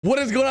What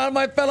is going on,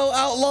 my fellow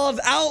outlaws?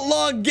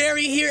 Outlaw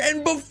Gary here,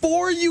 and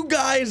before you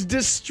guys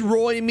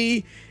destroy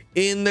me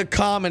in the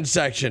comment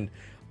section,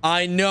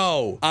 I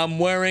know I'm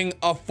wearing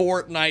a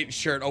Fortnite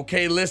shirt.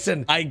 Okay,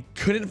 listen, I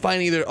couldn't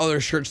find either other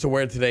shirts to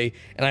wear today,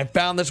 and I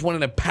found this one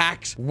in a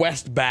PAX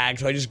West bag,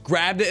 so I just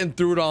grabbed it and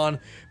threw it on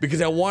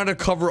because I wanted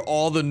to cover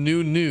all the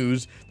new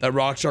news that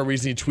Rockstar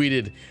recently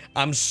tweeted.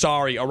 I'm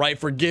sorry, all right,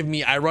 forgive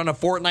me. I run a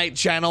Fortnite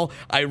channel.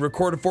 I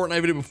recorded a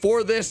Fortnite video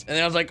before this, and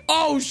then I was like,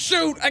 oh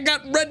shoot, I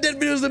got Red Dead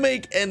videos to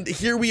make, and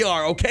here we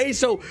are. Okay,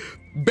 so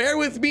bear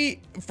with me,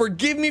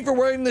 forgive me for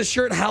wearing this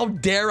shirt. How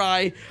dare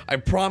I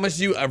promise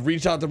you, I've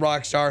reached out to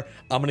Rockstar.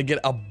 I'm gonna get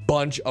a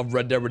bunch of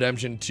Red Dead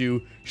Redemption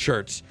 2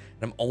 shirts,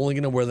 and I'm only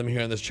gonna wear them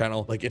here on this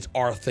channel like it's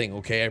our thing.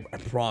 Okay, I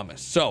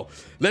promise. So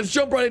let's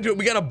jump right into it.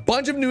 We got a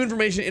bunch of new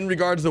information in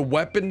regards to the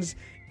weapons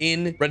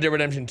in Red Dead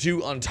Redemption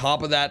 2. On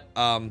top of that,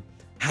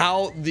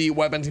 how the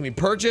weapons can be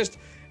purchased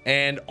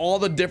and all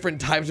the different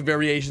types of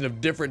variations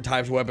of different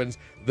types of weapons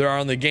there are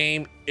in the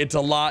game. It's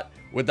a lot.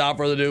 Without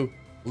further ado,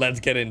 let's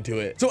get into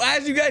it. So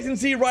as you guys can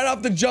see right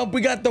off the jump, we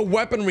got the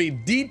weaponry,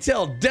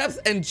 detail, depth,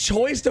 and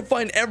choice to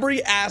find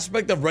every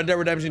aspect of Red Dead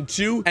Redemption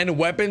 2, and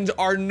weapons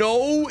are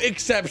no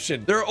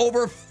exception. There are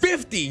over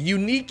 50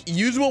 unique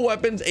usable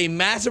weapons, a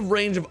massive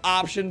range of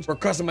options for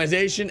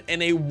customization,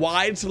 and a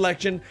wide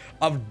selection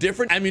of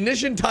different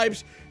ammunition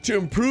types to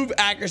improve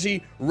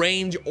accuracy,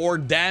 range, or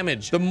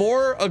damage. The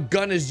more a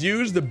gun is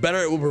used, the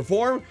better it will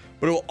perform,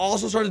 but it will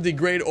also start to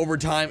degrade over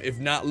time if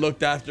not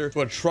looked after.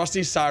 So a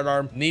trusty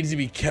sidearm needs to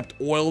be kept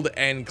oiled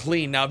and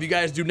clean. Now, if you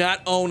guys do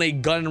not own a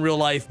gun in real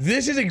life,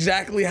 this is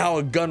exactly how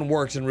a gun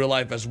works in real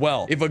life as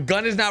well. If a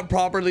gun is not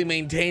properly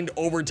maintained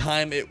over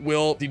time, it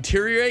will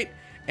deteriorate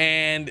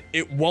and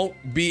it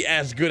won't be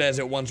as good as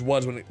it once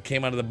was when it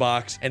came out of the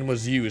box and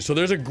was used. So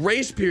there's a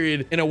grace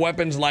period in a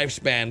weapon's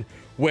lifespan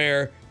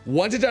where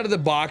once it's out of the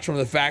box from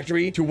the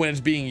factory to when it's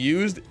being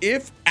used,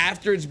 if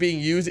after it's being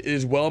used it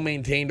is well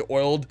maintained,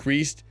 oiled,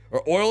 greased,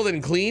 or oiled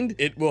and cleaned,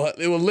 it will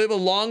live a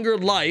longer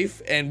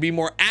life and be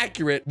more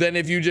accurate than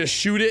if you just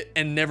shoot it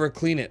and never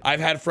clean it. I've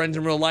had friends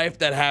in real life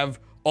that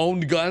have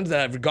owned guns,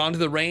 that have gone to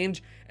the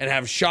range and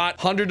have shot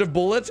hundreds of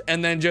bullets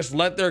and then just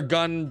let their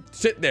gun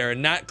sit there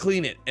and not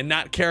clean it and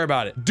not care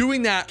about it.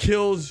 Doing that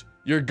kills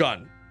your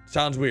gun.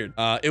 Sounds weird.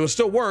 It will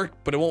still work,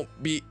 but it won't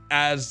be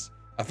as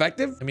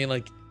effective. I mean,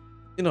 like,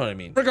 you know what I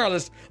mean?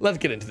 Regardless, let's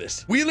get into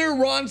this. Wheeler,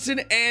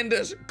 Ronson and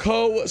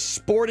Co.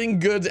 Sporting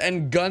Goods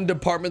and Gun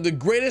Department, the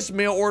greatest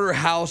mail order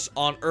house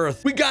on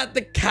earth. We got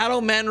the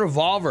Cattleman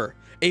Revolver,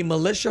 a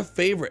militia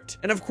favorite.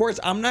 And of course,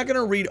 I'm not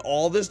gonna read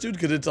all this, dude,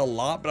 because it's a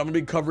lot, but I'm gonna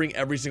be covering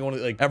every single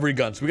one, like every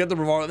gun. So we got the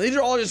revolver. These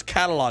are all just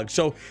catalogs.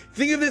 So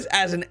think of this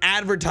as an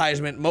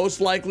advertisement,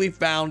 most likely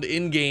found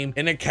in game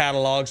in a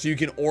catalog, so you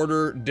can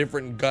order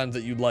different guns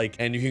that you'd like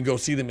and you can go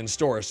see them in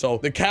stores. So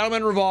the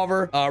Cattleman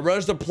Revolver,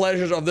 relish the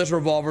pleasures of this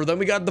revolver. Then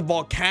we got the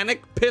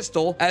Volcanic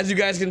Pistol. As you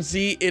guys can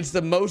see, it's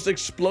the most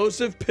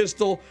explosive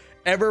pistol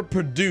ever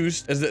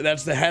produced.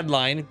 That's the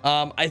headline.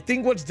 I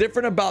think what's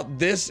different about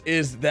this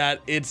is that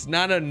it's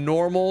not a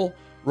normal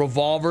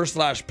revolver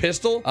slash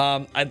pistol.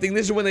 I think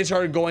this is when they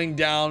started going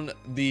down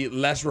the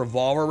less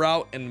revolver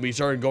route and we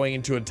started going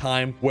into a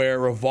time where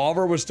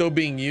revolver was still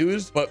being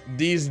used, but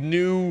these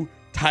new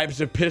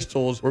types of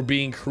pistols were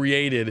being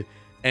created,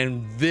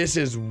 and this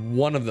is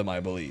one of them, I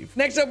believe.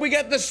 Next up, we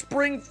got the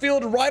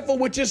Springfield rifle,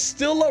 which is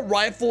still a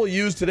rifle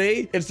used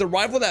today. It's the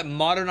rifle that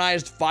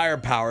modernized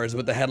firepower, is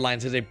what the headline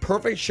says. A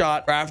perfect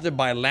shot crafted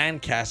by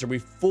Lancaster. We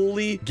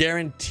fully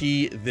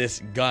guarantee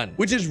this gun,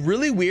 which is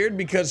really weird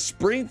because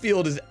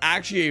Springfield is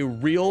actually a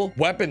real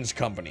weapons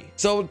company.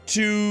 So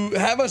to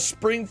have a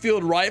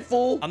Springfield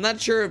rifle, I'm not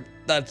sure if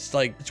that's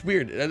like, it's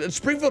weird. It's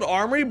Springfield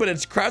Armory, but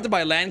it's crafted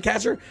by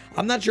Lancaster.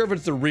 I'm not sure if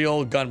it's the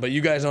real gun, but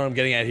you guys know what I'm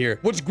getting at here.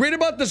 What's great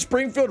about the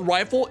Springfield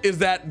rifle is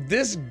that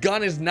this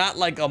gun is not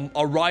like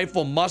a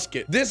rifle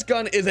musket. This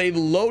gun is a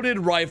loaded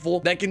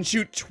rifle that can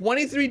shoot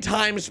 23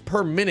 times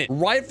per minute.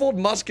 Rifled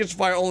muskets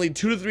fire only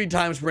 2 to 3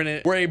 times per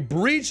minute, where a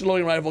breech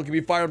loading rifle can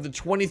be fired up to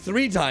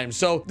 23 times.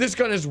 So this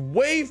gun is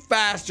way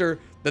faster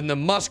than the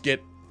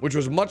musket, which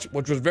was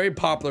very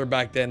popular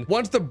back then.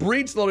 Once the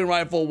breech loading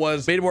rifle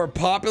was made more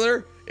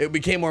popular, it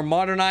became more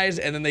modernized,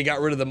 and then they got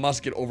rid of the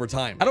musket over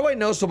time. How do I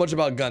know so much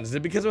about guns? Is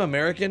it because I'm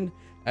American?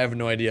 I have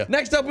no idea.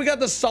 Next up, we got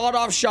the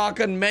sawed-off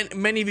shotgun.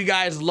 Many of you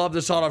guys love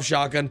the sawed-off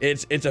shotgun.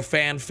 It's a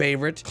fan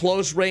favorite.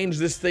 Close range,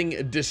 this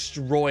thing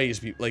destroys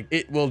people. Like,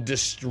 it will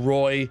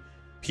destroy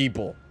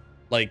people.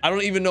 Like, I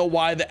don't even know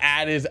why the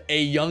ad is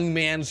a young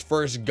man's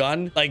first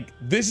gun. Like,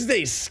 this is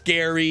a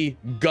scary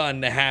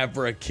gun to have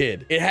for a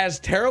kid. It has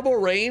terrible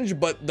range,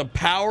 but the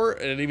power,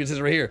 and it even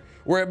says right here,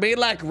 where it may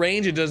lack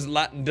range, it does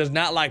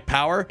not lack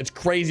power. It's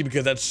crazy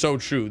because that's so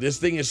true. This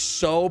thing is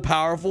so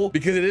powerful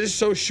because it is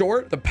so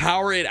short. The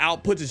power it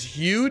outputs is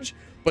huge,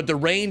 but the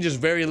range is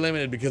very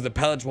limited because the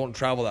pellets won't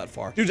travel that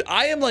far. Dude,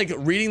 I am like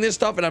reading this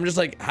stuff and I'm just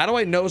like, how do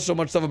I know so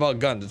much stuff about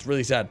guns? It's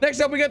really sad. Next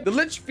up, we got the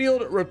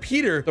Litchfield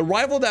Repeater, the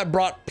rifle that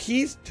brought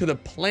peace to the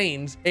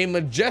plains, a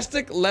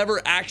majestic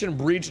lever action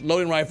breech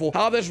loading rifle.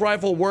 How this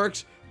rifle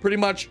works, pretty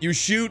much you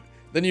shoot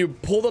then you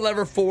pull the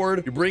lever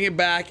forward, you bring it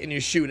back, and you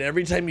shoot. And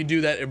every time you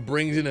do that, it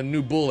brings in a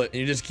new bullet, and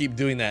you just keep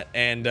doing that.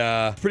 And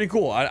it's pretty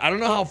cool. I don't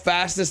know how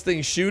fast this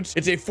thing shoots.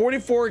 It's a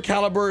 44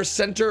 caliber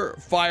center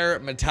fire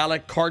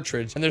metallic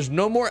cartridge, and there's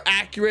no more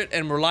accurate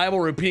and reliable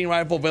repeating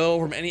rifle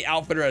available from any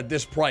outfitter at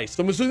this price.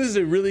 So I'm assuming this is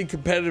a really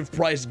competitive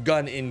price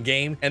gun in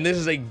game, and this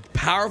is a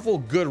powerful,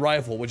 good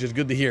rifle, which is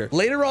good to hear.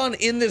 Later on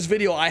in this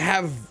video, I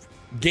have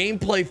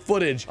gameplay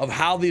footage of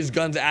how these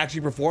guns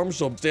actually perform,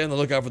 so stay on the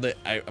lookout for that.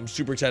 I'm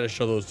super excited to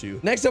show those to you.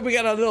 Next up, we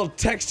got a little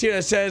text here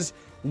that says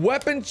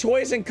weapon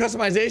choice and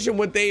customization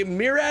with a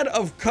myriad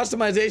of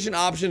customization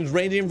options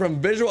ranging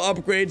from visual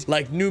upgrades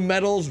like new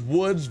metals,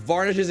 woods,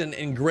 varnishes, and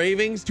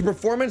engravings to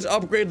performance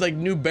upgrades like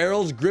new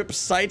barrels, grips,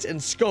 sights,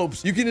 and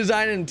scopes. You can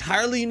design an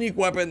entirely unique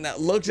weapon that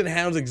looks and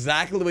handles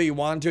exactly the way you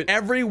want it.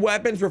 Every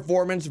weapon's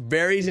performance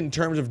varies in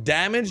terms of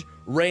damage,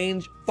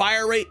 range,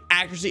 fire rate,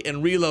 accuracy,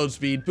 and reload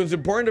speed, so it's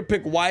important to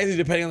pick wisely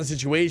depending on the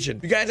situation.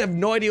 If you guys have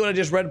no idea what I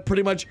just read,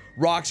 pretty much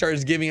Rockstar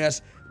is giving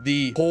us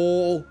the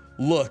whole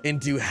look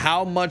into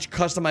how much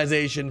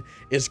customization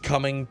is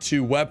coming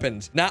to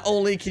weapons. Not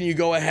only can you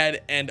go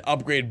ahead and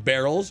upgrade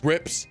barrels,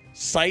 grips,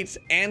 sights,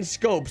 and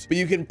scopes, but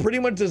you can pretty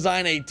much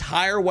design a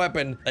entire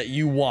weapon that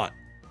you want.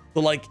 So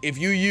like if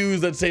you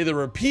use, let's say, the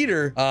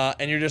repeater,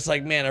 and you're just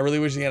like, man, I really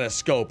wish it had a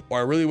scope, or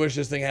I really wish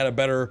this thing had a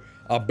better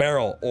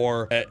barrel,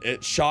 or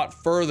it shot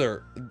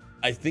further.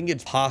 I think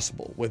it's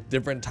possible with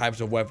different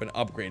types of weapon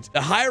upgrades.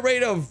 The high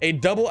rate of a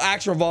double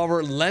action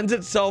revolver lends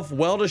itself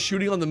well to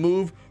shooting on the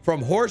move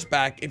from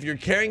horseback if you're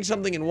carrying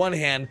something in one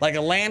hand, like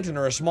a lantern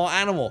or a small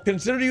animal.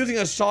 Consider using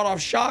a sawed-off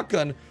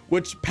shotgun,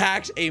 which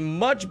packs a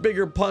much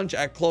bigger punch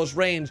at close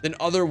range than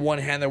other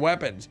one-handed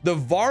weapons. The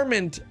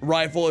varmint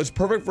rifle is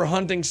perfect for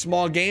hunting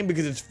small game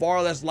because it's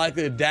far less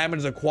likely to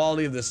damage the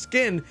quality of the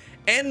skin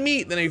and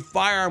meat than a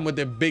firearm with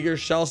a bigger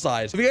shell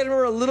size. If you guys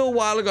remember a little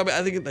while ago,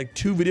 I think like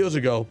 2 videos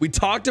ago, we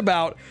talked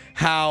about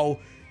how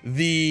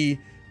the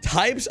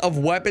types of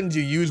weapons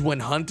you use when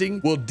hunting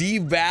will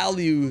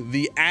devalue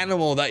the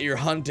animal that you're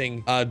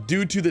hunting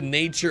due to the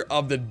nature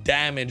of the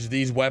damage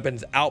these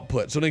weapons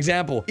output. So an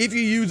example, if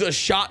you use a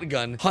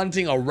shotgun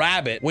hunting a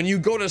rabbit, when you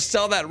go to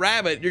sell that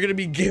rabbit, you're gonna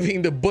be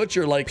giving the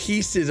butcher like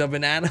pieces of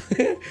an animal.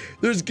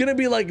 There's gonna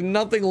be like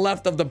nothing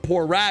left of the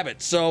poor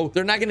rabbit, so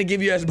they're not gonna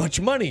give you as much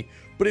money.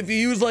 But if you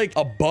use like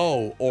a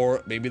bow,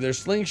 or maybe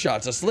there's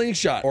slingshots, a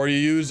slingshot, or you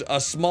use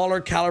a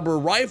smaller caliber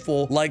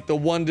rifle like the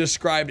one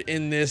described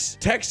in this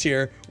text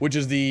here, which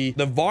is the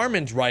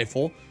varmint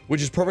rifle,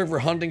 which is perfect for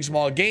hunting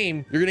small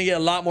game, you're gonna get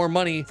a lot more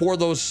money for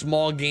those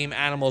small game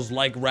animals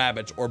like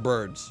rabbits or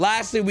birds.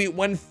 Lastly,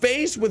 when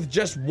faced with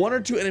just 1 or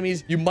 2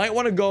 enemies, you might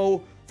want to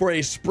go for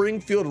a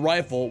Springfield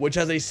rifle, which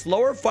has a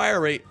slower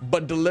fire rate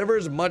but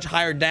delivers much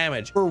higher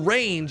damage. For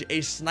range, a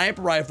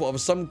sniper rifle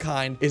of some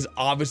kind is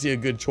obviously a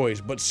good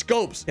choice, but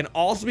scopes can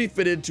also be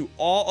fitted to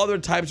all other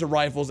types of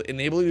rifles,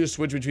 enabling you to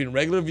switch between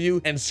regular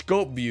view and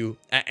scope view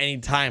at any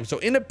time. So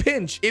in a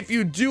pinch, if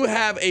you do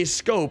have a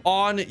scope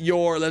on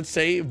your, let's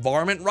say,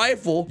 varmint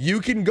rifle,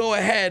 you can go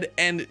ahead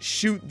and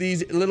shoot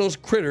these little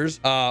critters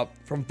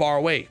from far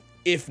away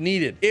if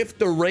needed, if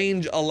the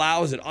range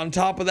allows it. On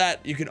top of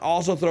that, you can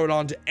also throw it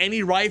onto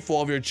any rifle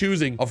of your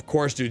choosing. Of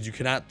course, dudes, you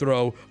cannot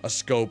throw a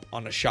scope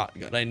on a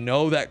shotgun. I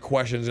know that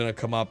question is gonna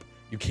come up.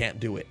 You can't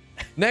do it.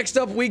 Next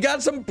up, we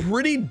got some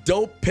pretty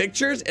dope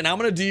pictures, and I'm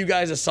gonna do you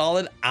guys a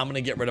solid. I'm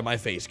gonna get rid of my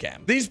face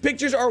cam. These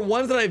pictures are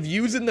ones that I've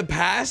used in the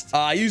past.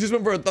 I used this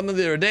one for a thumbnail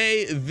the other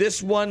day.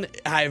 This one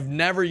I've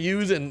never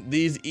used, and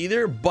these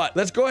either, but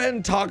let's go ahead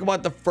and talk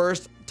about the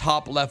first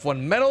top left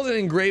one. Metals and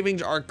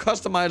engravings are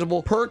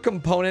customizable per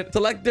component.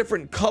 Select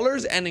different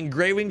colors and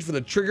engravings for the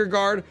trigger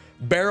guard,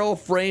 barrel,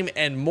 frame,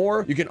 and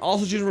more. You can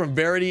also choose from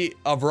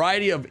a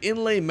variety of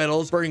inlay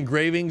metals for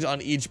engravings on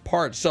each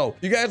part. So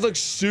you guys look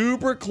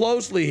super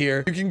closely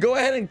here. You can go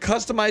ahead and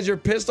customize your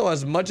pistol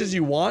as much as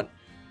you want.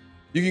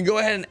 You can go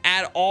ahead and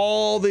add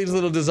all these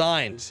little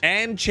designs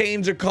and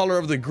change the color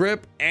of the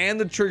grip and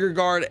the trigger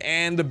guard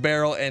and the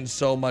barrel and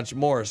so much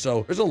more.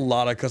 So there's a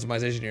lot of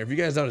customization here. If you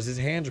guys notice, his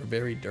hands are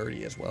very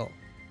dirty as well.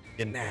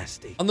 Get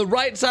nasty. On the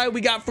right side,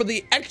 we got for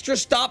the extra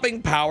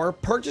stopping power,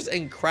 purchase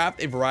and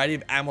craft a variety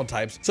of ammo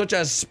types, such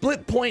as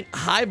split point,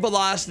 high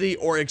velocity,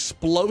 or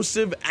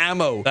explosive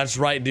ammo. That's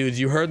right, dudes.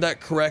 You heard that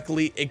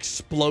correctly.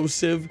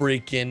 Explosive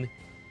freaking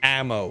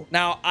ammo.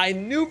 Now, I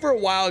knew for a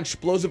while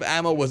explosive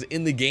ammo was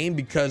in the game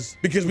because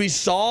we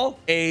saw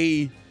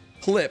a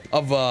clip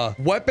of a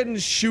weapon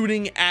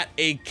shooting at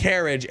a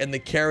carriage and the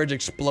carriage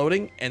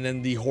exploding and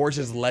then the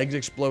horse's legs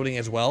exploding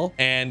as well.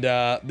 And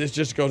this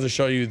just goes to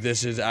show you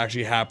this is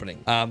actually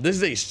happening. This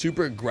is a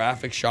super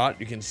graphic shot.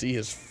 You can see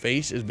his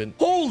face has been,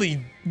 holy,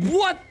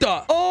 what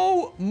the,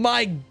 oh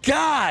my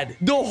God.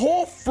 The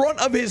whole front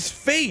of his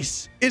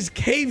face is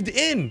caved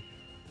in.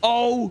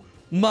 Oh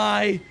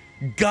my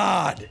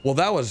God. Well,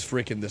 that was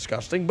freaking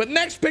disgusting. But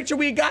next picture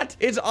we got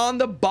is on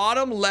the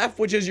bottom left,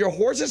 which is your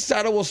horse's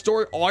saddle will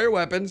store all your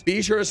weapons.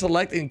 Be sure to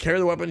select and carry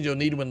the weapons you'll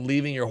need when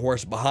leaving your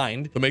horse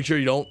behind. So make sure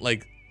you don't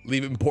like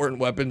leave important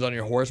weapons on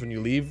your horse when you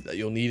leave that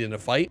you'll need in a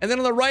fight. And then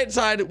on the right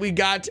side, we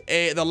got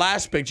the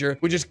last picture,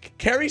 which is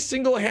carry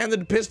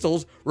single-handed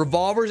pistols,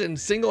 revolvers, and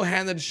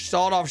single-handed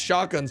sawed-off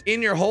shotguns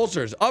in your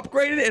holsters.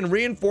 Upgraded and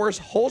reinforced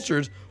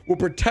holsters will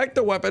protect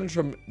the weapons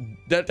from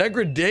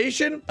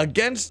degradation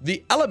against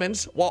the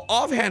elements, while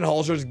offhand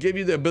holsters give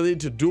you the ability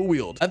to dual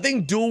wield. I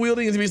think dual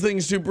wielding is something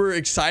super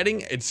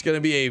exciting. It's going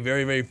to be a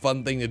very, very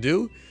fun thing to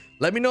do.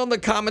 Let me know in the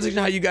comment section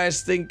how you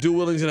guys think dual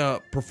wielding is gonna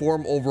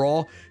perform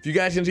overall. If you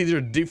guys can see,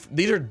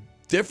 these are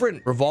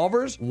different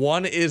revolvers.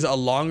 One is a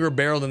longer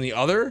barrel than the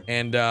other,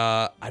 and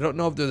I don't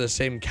know if they're the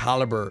same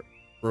caliber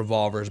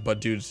revolvers, but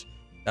dudes,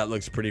 that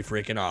looks pretty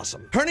freaking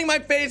awesome. Turning my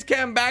face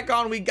cam back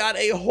on, we got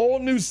a whole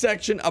new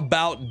section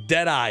about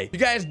Deadeye. You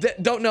guys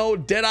don't know,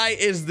 Deadeye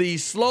is the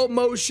slow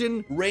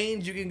motion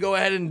range you can go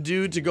ahead and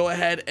do to go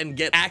ahead and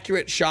get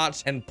accurate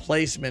shots and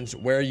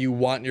placements where you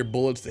want your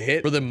bullets to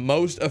hit for the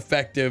most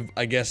effective,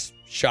 I guess,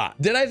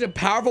 shot. Deadeye is a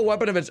powerful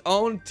weapon of its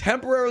own,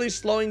 temporarily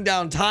slowing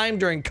down time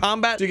during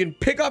combat so you can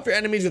pick off your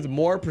enemies with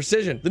more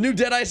precision. The new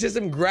Deadeye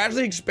system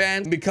gradually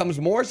expands and becomes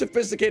more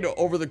sophisticated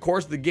over the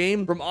course of the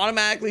game, from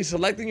automatically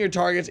selecting your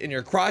targets in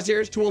your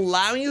crosshairs to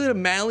allowing you to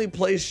manually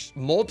place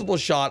multiple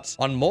shots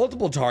on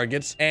multiple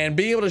targets and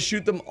being able to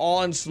shoot them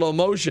all in slow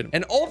motion,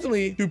 and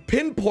ultimately to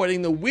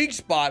pinpointing the weak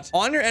spots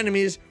on your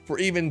enemies for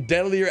even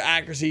deadlier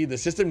accuracy. The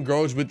system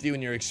grows with you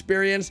in your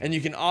experience, and you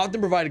can often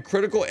provide a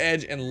critical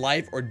edge in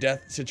life or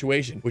death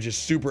situations, which is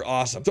super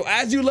awesome. So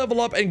as you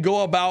level up and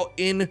go about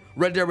in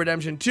Red Dead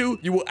Redemption 2,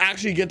 you will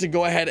actually get to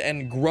go ahead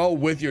and grow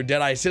with your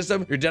Deadeye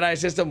system. Your Deadeye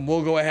system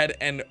will go ahead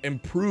and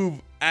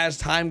improve as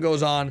time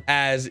goes on,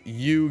 as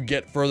you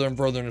get further and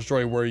further in the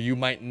story, where you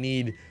might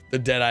need the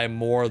Deadeye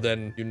more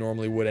than you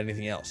normally would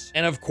anything else.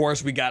 And of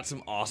course, we got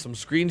some awesome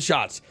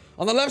screenshots.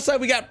 On the left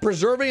side, we got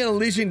preserving and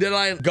unleashing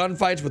Deadeye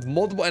gunfights with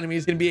multiple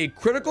enemies can be a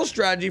critical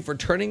strategy for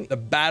turning the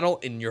battle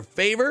in your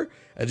favor.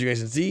 As you guys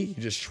can see,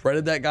 he just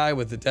shredded that guy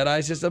with the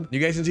Deadeye system. You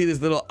guys can see this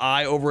little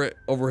eye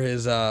over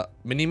his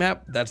mini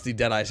map. That's the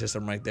Deadeye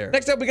system right there.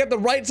 Next up, we got the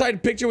right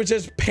side picture, which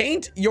says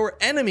paint your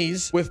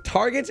enemies with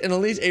targets and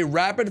unleash a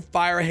rapid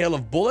fire hail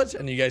of bullets.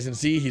 And you guys can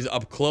see he's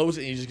up close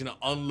and he's just gonna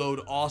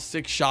unload all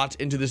 6 shots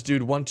into this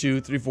dude. 1,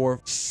 2, 3,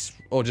 4.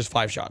 Oh, just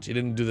 5 shots. He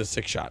didn't do the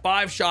 6 shot.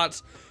 5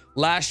 shots.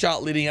 Last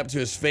shot leading up to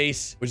his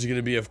face, which is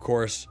gonna be, of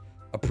course,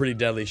 a pretty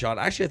deadly shot.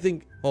 Actually, I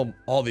think, well,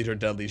 all these are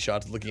deadly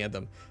shots looking at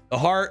them. The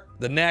heart,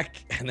 the neck,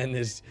 and then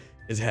his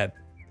head.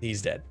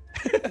 He's dead.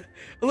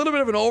 A little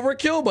bit of an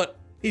overkill, but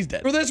he's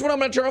dead. For this one, I'm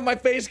gonna turn off my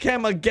face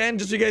cam again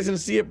just so you guys can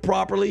see it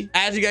properly.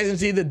 As you guys can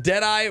see, the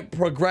Deadeye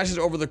progresses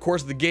over the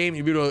course of the game.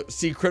 You'll be able to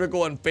see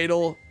critical and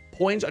fatal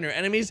points on your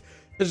enemies.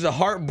 This is the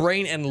heart,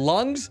 brain, and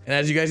lungs. And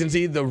as you guys can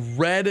see, the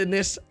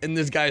redness in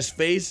this guy's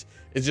face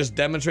is just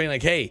demonstrating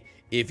like, hey,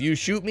 if you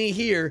shoot me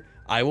here,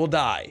 I will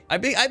die. I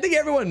think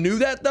everyone knew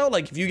that though.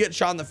 Like if you get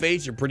shot in the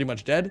face, you're pretty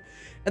much dead.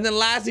 And then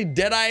lastly,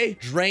 Deadeye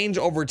drains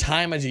over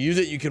time as you use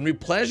it. You can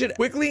replenish it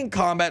quickly in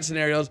combat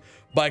scenarios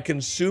by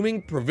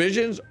consuming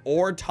provisions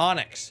or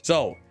tonics.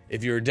 So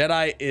if your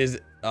Deadeye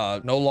is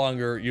no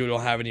longer, you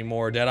don't have any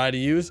more Deadeye to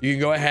use, you can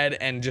go ahead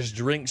and just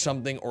drink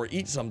something or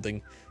eat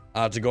something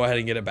to go ahead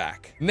and get it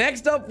back.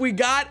 Next up, we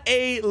got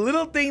a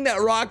little thing that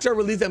Rockstar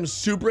released I'm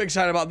super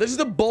excited about. This is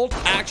the bolt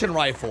action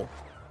rifle.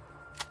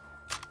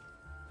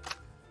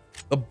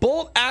 The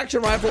bolt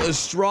action rifle is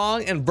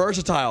strong and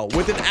versatile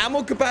with an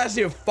ammo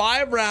capacity of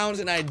 5 rounds,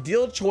 an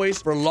ideal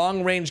choice for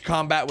long range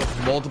combat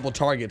with multiple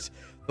targets.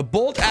 The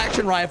bolt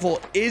action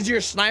rifle is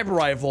your sniper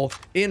rifle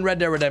in Red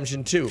Dead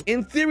Redemption 2.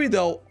 In theory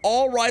though,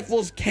 all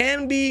rifles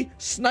can be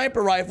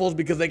sniper rifles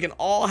because they can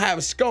all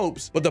have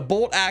scopes, but the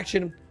bolt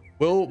action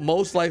will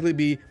most likely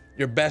be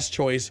your best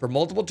choice for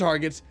multiple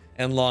targets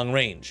and long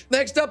range.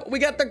 Next up, we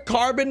got the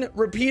carbine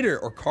repeater.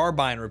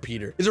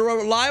 It's a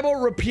reliable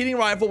repeating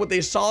rifle with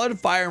a solid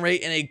firing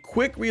rate and a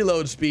quick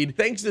reload speed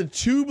thanks to the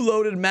tube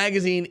loaded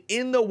magazine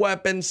in the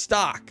weapon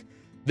stock.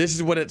 This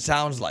is what it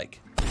sounds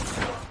like.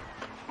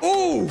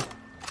 Ooh!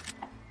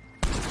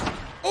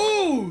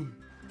 Ooh!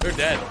 They're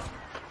dead.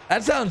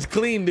 That sounds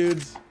clean,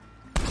 dudes.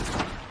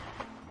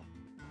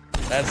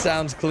 That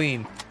sounds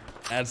clean.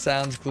 That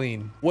sounds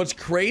clean. What's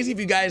crazy, if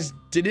you guys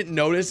didn't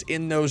notice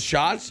in those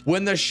shots,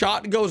 when the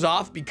shot goes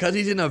off, because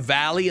he's in a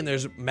valley and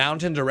there's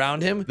mountains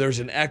around him, there's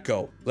an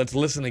echo. Let's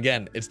listen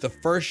again. It's the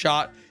first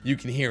shot. You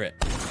can hear it.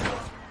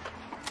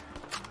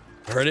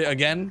 Heard it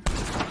again.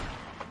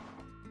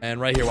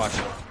 And right here, watch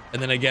it.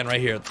 And then again,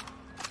 right here.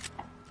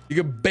 You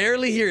can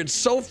barely hear it. It's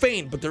so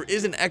faint, but there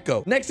is an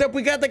echo. Next up,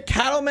 we got the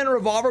Cattleman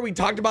revolver. We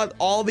talked about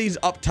all these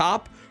up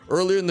top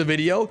earlier in the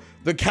video.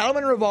 The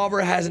Cattleman revolver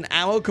has an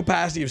ammo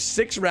capacity of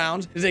 6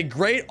 rounds. It is a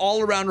great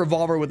all-around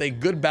revolver with a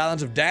good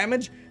balance of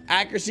damage,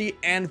 accuracy,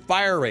 and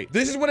fire rate.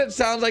 This is what it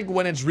sounds like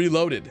when it's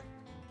reloaded.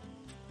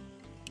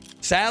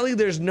 Sadly,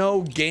 there's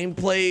no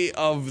gameplay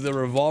of the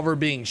revolver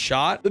being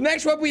shot. The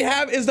next one we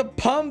have is the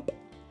pump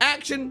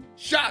action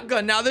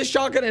shotgun. Now, this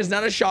shotgun is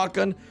not a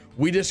shotgun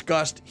we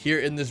discussed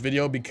here in this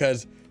video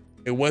because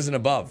it wasn't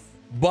above.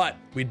 but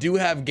we do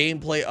have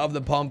gameplay of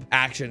the pump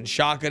action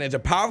shotgun. It's a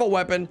powerful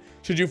weapon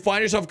should you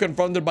find yourself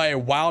confronted by a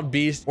wild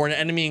beast or an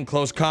enemy in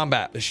close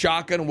combat. The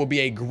shotgun will be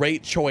a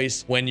great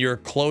choice when you're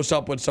close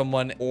up with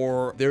someone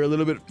or they're a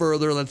little bit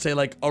further, let's say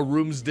like a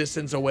room's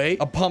distance away.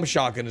 A pump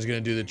shotgun is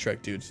going to do the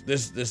trick, dudes.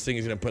 This thing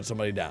is going to put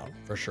somebody down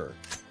for sure.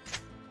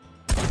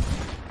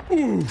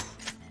 Ooh.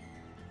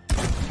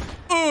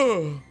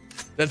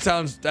 That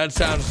sounds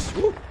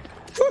ooh.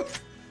 Ooh.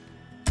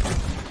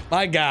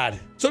 My God.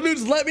 So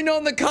dudes, let me know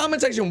in the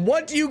comment section,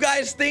 what do you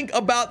guys think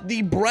about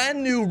the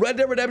brand new Red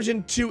Dead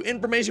Redemption 2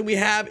 information we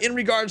have in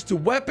regards to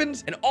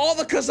weapons and all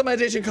the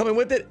customization coming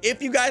with it?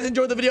 If you guys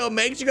enjoyed the video,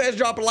 make sure you guys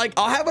drop a like.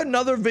 I'll have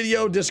another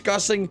video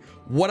discussing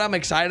what I'm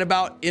excited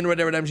about in Red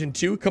Dead Redemption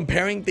 2,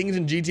 comparing things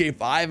in GTA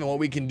 5 and what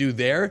we can do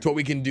there to what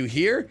we can do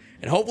here.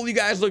 And hopefully you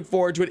guys look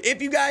forward to it.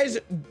 If you guys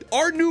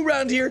are new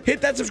around here,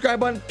 hit that subscribe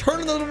button,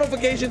 turn on the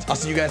notifications. I'll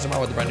see you guys tomorrow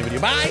with a brand new video.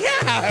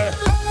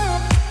 Bye.